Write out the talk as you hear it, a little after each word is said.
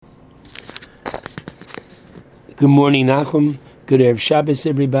Good morning, Nachum. Good Erev Shabbos,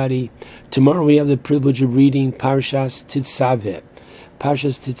 everybody. Tomorrow we have the privilege of reading Parshas Tetzaveh.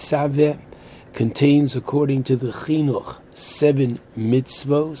 Parshas Tetzaveh contains, according to the Chinuch, 7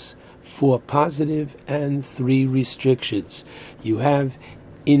 mitzvos, 4 positive and 3 restrictions. You have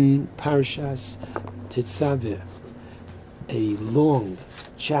in Parshas Tetzaveh a long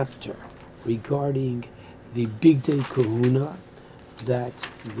chapter regarding the Big Day Kahuna, that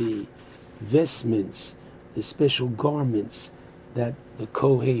the vestments, the special garments that the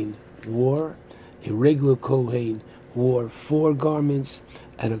Kohen wore. A regular Kohen wore 4 garments,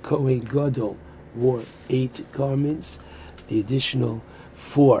 and a Kohen Gadol wore 8 garments. The additional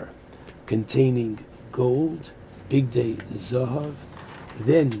 4 containing gold, Big Day Zahav.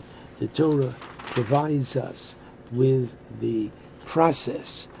 Then the Torah provides us with the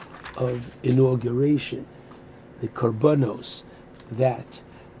process of inauguration, the korbanos that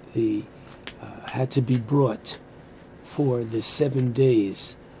had to be brought for the 7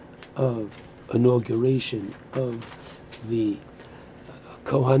 days of inauguration of the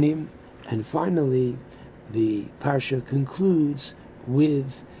Kohanim. And finally, the Parsha concludes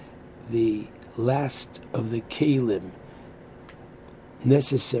with the last of the Kalim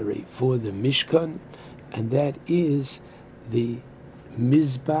necessary for the Mishkan, and that is the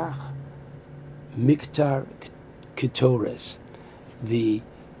Mizbach Miktar Ketores, the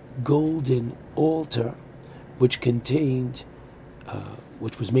golden altar, which contained,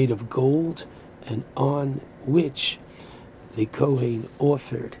 which was made of gold, and on which the Kohen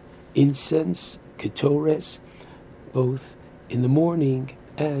offered incense, ketores, both in the morning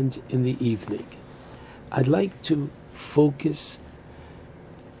and in the evening. I'd like to focus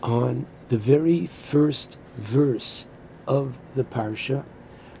on the very first verse of the Parsha,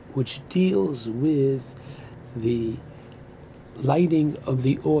 which deals with the lighting of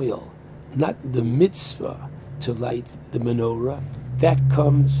the oil, not the mitzvah to light the menorah. That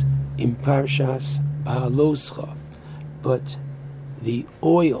comes in Parshas Ba'aloscha, but the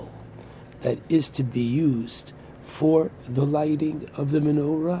oil that is to be used for the lighting of the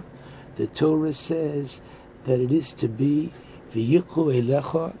menorah, the Torah says that it is to be v'yichu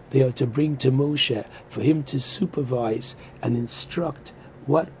elecha, they are to bring to Moshe for him to supervise and instruct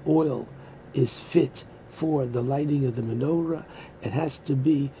what oil is fit for the lighting of the menorah. It has to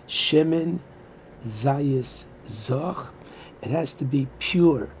be shemen zayis zach. It has to be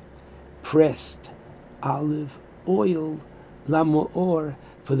pure, pressed olive oil, lamoor,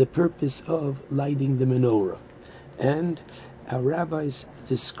 for the purpose of lighting the menorah. And our rabbis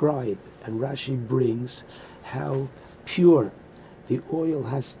describe, and Rashi brings, how pure the oil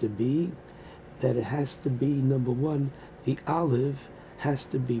has to be, that it has to be, number one, the olive has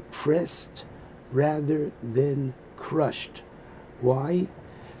to be pressed rather than crushed. Why?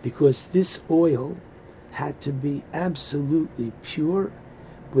 Because this oil had to be absolutely pure,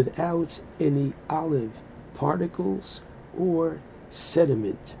 without any olive particles or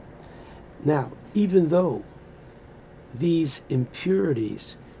sediment. Now, even though these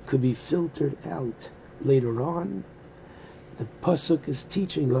impurities could be filtered out later on, the Pasuk is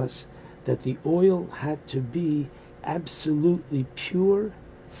teaching us that the oil had to be absolutely pure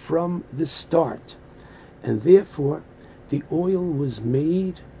from the start, and therefore the oil was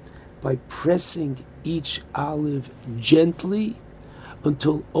made by pressing each olive gently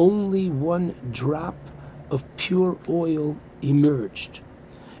until only 1 drop of pure oil emerged,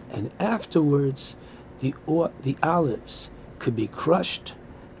 and afterwards the olives could be crushed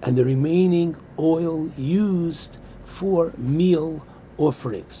and the remaining oil used for meal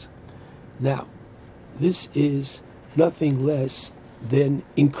offerings. Now, this is nothing less than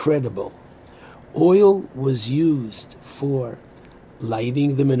incredible. Oil was used for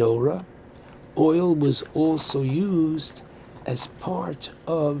lighting the menorah. Oil was also used as part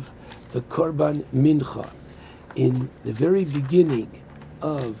of the Korban Mincha. In the very beginning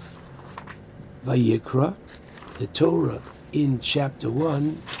of Vayikra, the Torah in chapter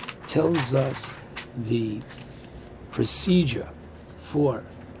 1 tells us the procedure for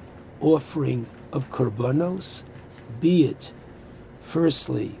offering of korbanos, be it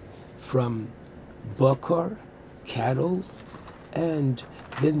firstly from bakar, cattle, and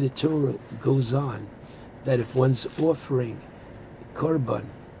then the Torah goes on that if one's offering korban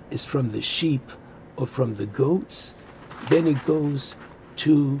is from the sheep or from the goats, then it goes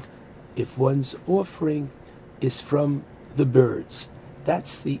to if one's offering is from the birds.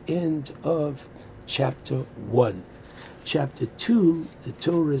 That's the end of chapter 1. Chapter 2, the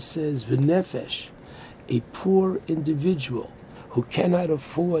Torah says, V'nefesh, a poor individual who cannot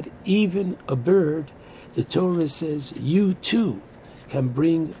afford even a bird, the Torah says, you too can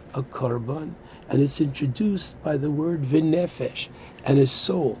bring a korban, and it's introduced by the word v'nefesh, and a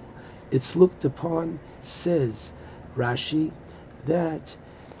soul. It's looked upon, says Rashi, that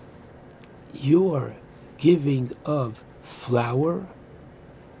your giving of flour,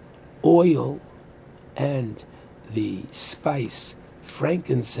 oil, and the spice,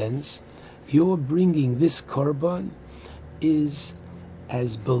 frankincense, your bringing this korban is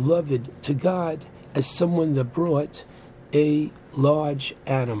as beloved to God as someone that brought a large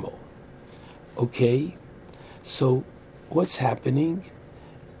animal. Okay? So what's happening?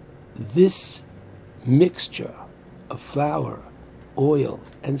 This mixture of flour, oil,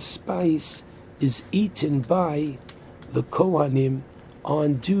 and spice is eaten by the Kohanim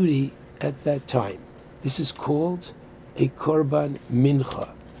on duty at that time. This is called a korban mincha.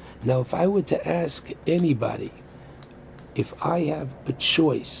 Now, if I were to ask anybody, if I have a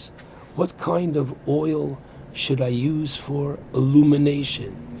choice, what kind of oil should I use for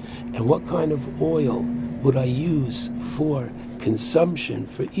illumination? And what kind of oil would I use for consumption,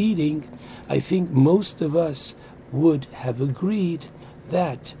 for eating? I think most of us would have agreed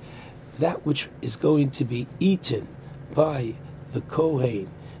that that which is going to be eaten by the Kohen,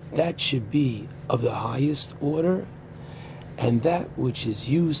 that should be of the highest order, and that which is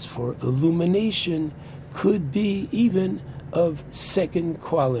used for illumination could be even of second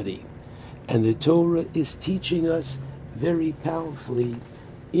quality. And the Torah is teaching us very powerfully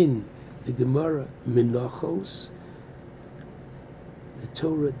in the Gemara Menachos. The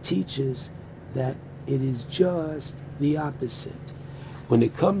Torah teaches that it is just the opposite. When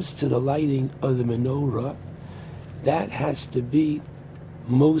it comes to the lighting of the menorah, that has to be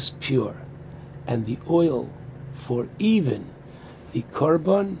most pure. And the oil for even the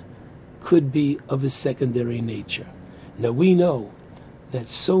korban could be of a secondary nature. Now we know that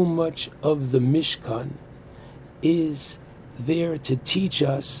so much of the Mishkan is there to teach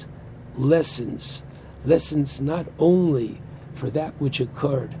us lessons not only for that which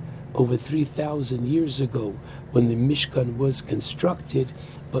occurred over 3,000 years ago when the Mishkan was constructed,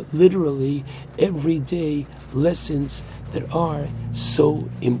 but literally everyday lessons that are so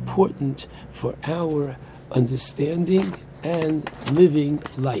important for our understanding and living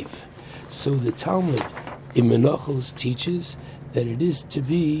life. So the Talmud in Menachos teaches that it is to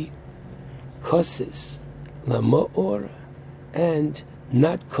be kosis lama'or and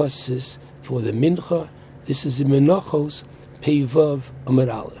not kosis for the mincha. This is in Menachos Peivav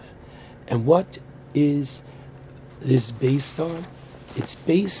Amud Aleph. And what is this based on? It's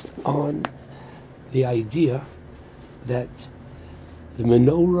based on the idea that the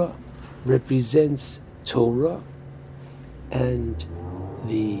menorah represents Torah, and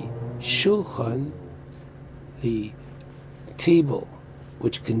the shulchan, the table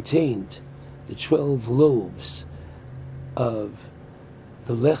which contained the 12 loaves of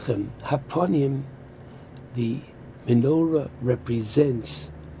the lechem hapanim, the menorah represents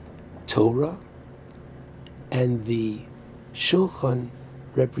Torah, and the shulchan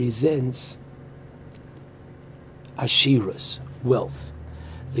represents ashiras, wealth.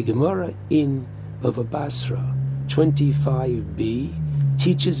 The Gemara in Bava Basra 25b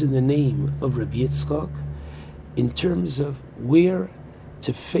teaches in the name of Rabbi Yitzchak in terms of where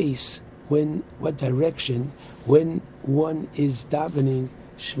to face, what direction, when one is davening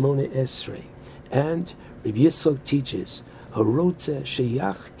Shmona Esrei. And Rabbi Yitzchak teaches, Harotze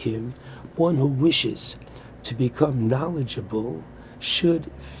sheyachkim, one who wishes to become knowledgeable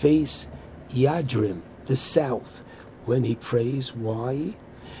should face Yadrim, the south, when he prays. Why?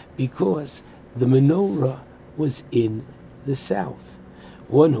 Because the menorah was in the south.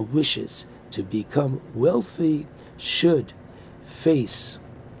 One who wishes to become wealthy should face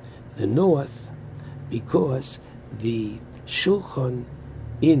the north, because the shulchan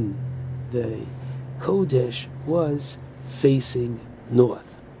in the Kodesh was facing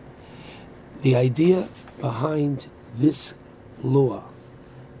north. The idea behind this law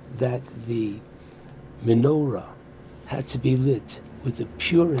that the menorah had to be lit with the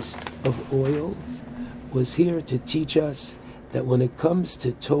purest of oil was here to teach us that when it comes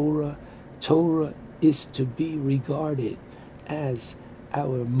to Torah, Torah is to be regarded as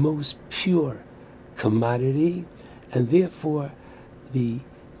our most pure commodity, and therefore the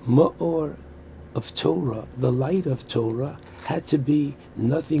ma'or of Torah, the light of Torah, had to be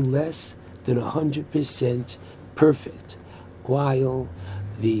nothing less than 100% perfect, while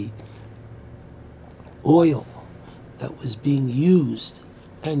the oil that was being used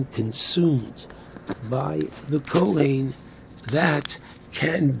and consumed by the Kohen, that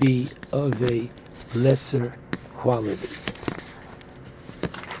can be of a lesser quality.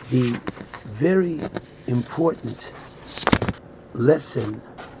 The very important lesson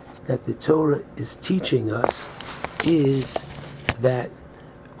that the Torah is teaching us is that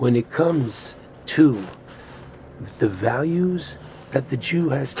when it comes to the values that the Jew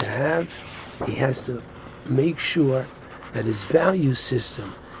has to have, he has to make sure that his value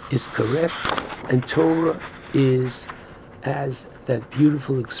system is correct, and Torah is, as that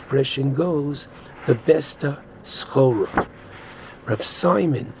beautiful expression goes, the besta schora. Reb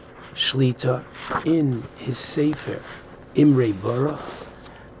Simon Shlita, in his Sefer Imrei Baruch,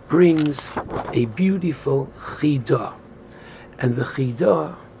 brings a beautiful chidah, and the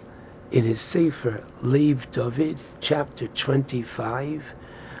chidah in his Sefer Lev David, chapter 25,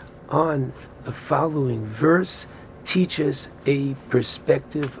 on the following verse, teaches a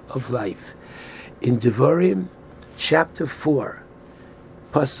perspective of life. In Devarim, chapter 4,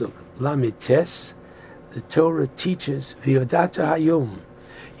 pasuk Lamed Tes, the Torah teaches, V'yodata hayom,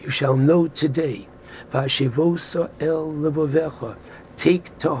 you shall know today, V'ashivosa el levavecha,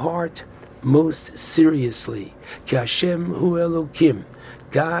 take to heart most seriously, Ki Hashem hu Elokim,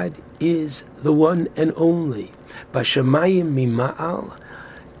 God is the one and only, Bashamayim mima'al,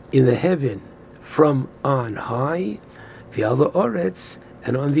 in the heaven from on high, V'al ha'oretz,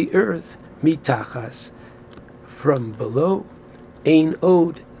 and on the earth, mitachas, from below, ein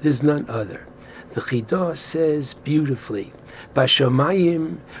od, there's none other. The Chidah says beautifully,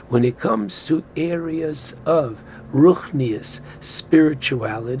 Bashamayim, when it comes to areas of ruchnius,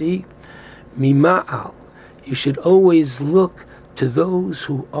 spirituality, mima'al, you should always look to those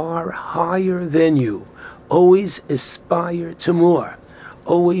who are higher than you. Always aspire to more.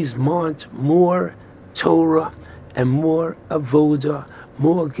 Always want more Torah and more avoda,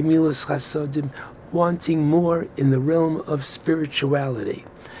 more gemilas chasadim, wanting more in the realm of spirituality.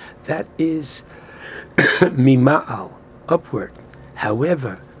 That is mima'al, upward.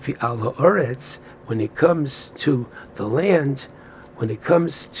 However, fi'al ha'oretz, when it comes to the land, when it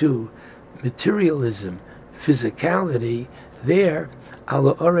comes to materialism, physicality, there,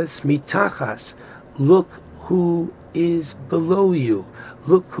 al ha'oretz mitachas, look who is below you.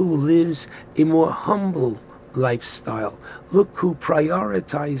 Look who lives a more humble lifestyle. Look who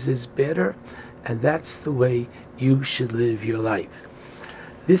prioritizes better, and that's the way you should live your life.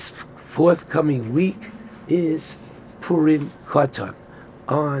 This forthcoming week is Purim Katan,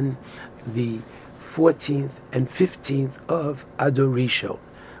 on the 14th and 15th of Adar Rishon.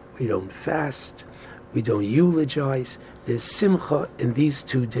 We don't fast, we don't eulogize. There's simcha in these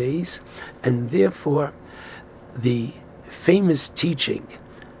 2 days, and therefore the famous teaching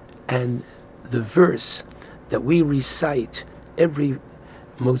and the verse that we recite every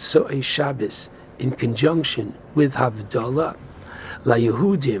Motzei Shabbos in conjunction with Havdalah, La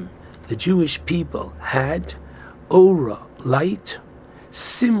Yehudim, the Jewish people, had Ora, light,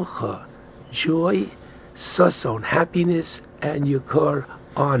 Simcha, joy, Sason, happiness, and Yukar,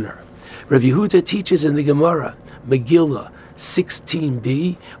 honor. Rav Yehuda teaches in the Gemara, Megillah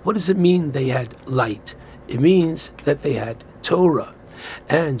 16b, what does it mean they had light? It means that they had Torah.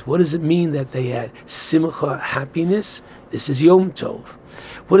 And what does it mean that they had Simcha, happiness? This is Yom Tov.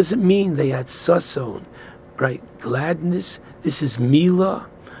 What does it mean they had Sason, right? Gladness. This is Milah,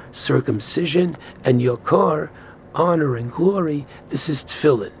 circumcision, and Yokar, honor and glory. This is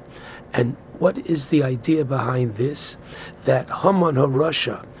Tefillin. And what is the idea behind this? That Haman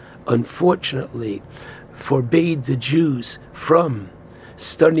HaRasha, unfortunately, forbade the Jews from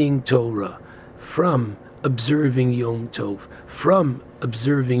studying Torah, from observing Yom Tov, from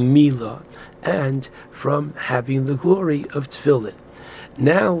observing Milah, and from having the glory of Tefillin.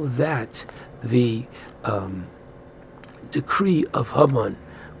 Now that the decree of Haman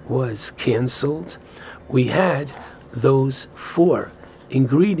was canceled, we had those 4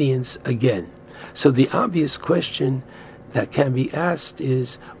 ingredients again. So the obvious question that can be asked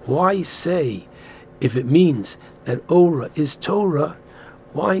is, why say, if it means that Ora is Torah,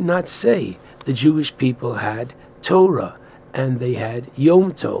 why not say the Jewish people had Torah and they had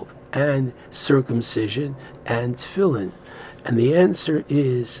Yom Tov and circumcision and Tefillin? And the answer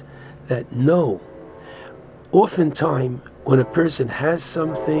is that no. Oftentimes, when a person has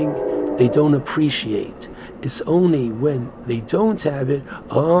something they don't appreciate, it's only when they don't have it,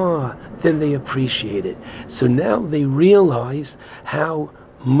 then they appreciate it. So now they realize how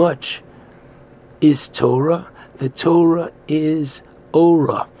much is Torah. The Torah is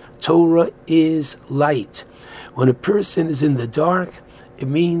Ora. Torah is light. When a person is in the dark, it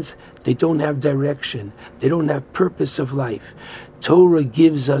means they don't have direction. They don't have purpose of life. Torah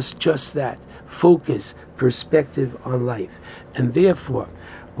gives us just that, focus, perspective on life. And therefore,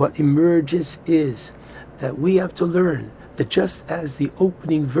 what emerges is that we have to learn that just as the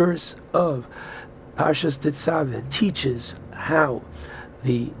opening verse of Parshas Tetzaveh teaches how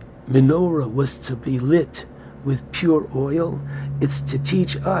the menorah was to be lit with pure oil, it's to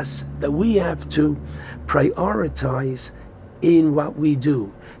teach us that we have to prioritize in what we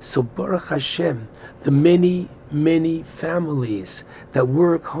do. So Baruch Hashem, the many, many families that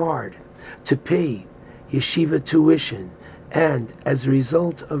work hard to pay yeshiva tuition, and as a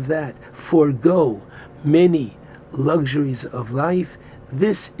result of that forego many luxuries of life,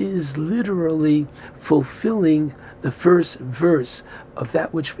 this is literally fulfilling the first verse of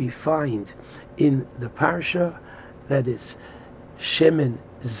that which we find in the parsha, that is Shemen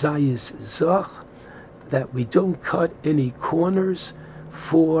Zayis Zoch, that we don't cut any corners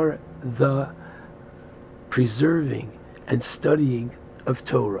for the preserving and studying of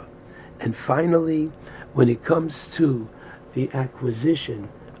Torah. And finally, when it comes to the acquisition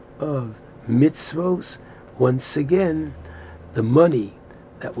of mitzvos, once again, the money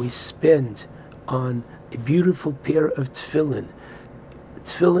that we spend on a beautiful pair of tefillin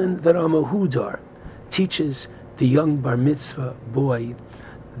that are mahudar, teaches the young bar mitzvah boy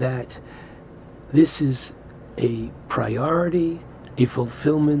that this is a priority, a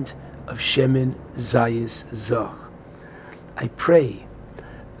fulfillment of Shemen Zayis Zoch. I pray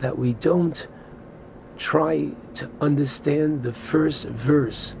that we don't try to understand the first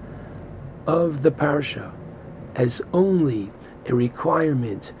verse of the parsha as only a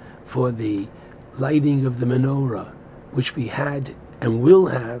requirement for the lighting of the menorah, which we had and will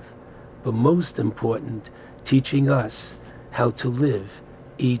have, but most important, teaching us how to live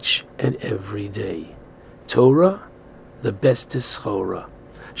each and every day. Torah, the best is Chorah.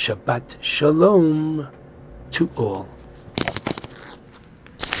 Shabbat Shalom to all.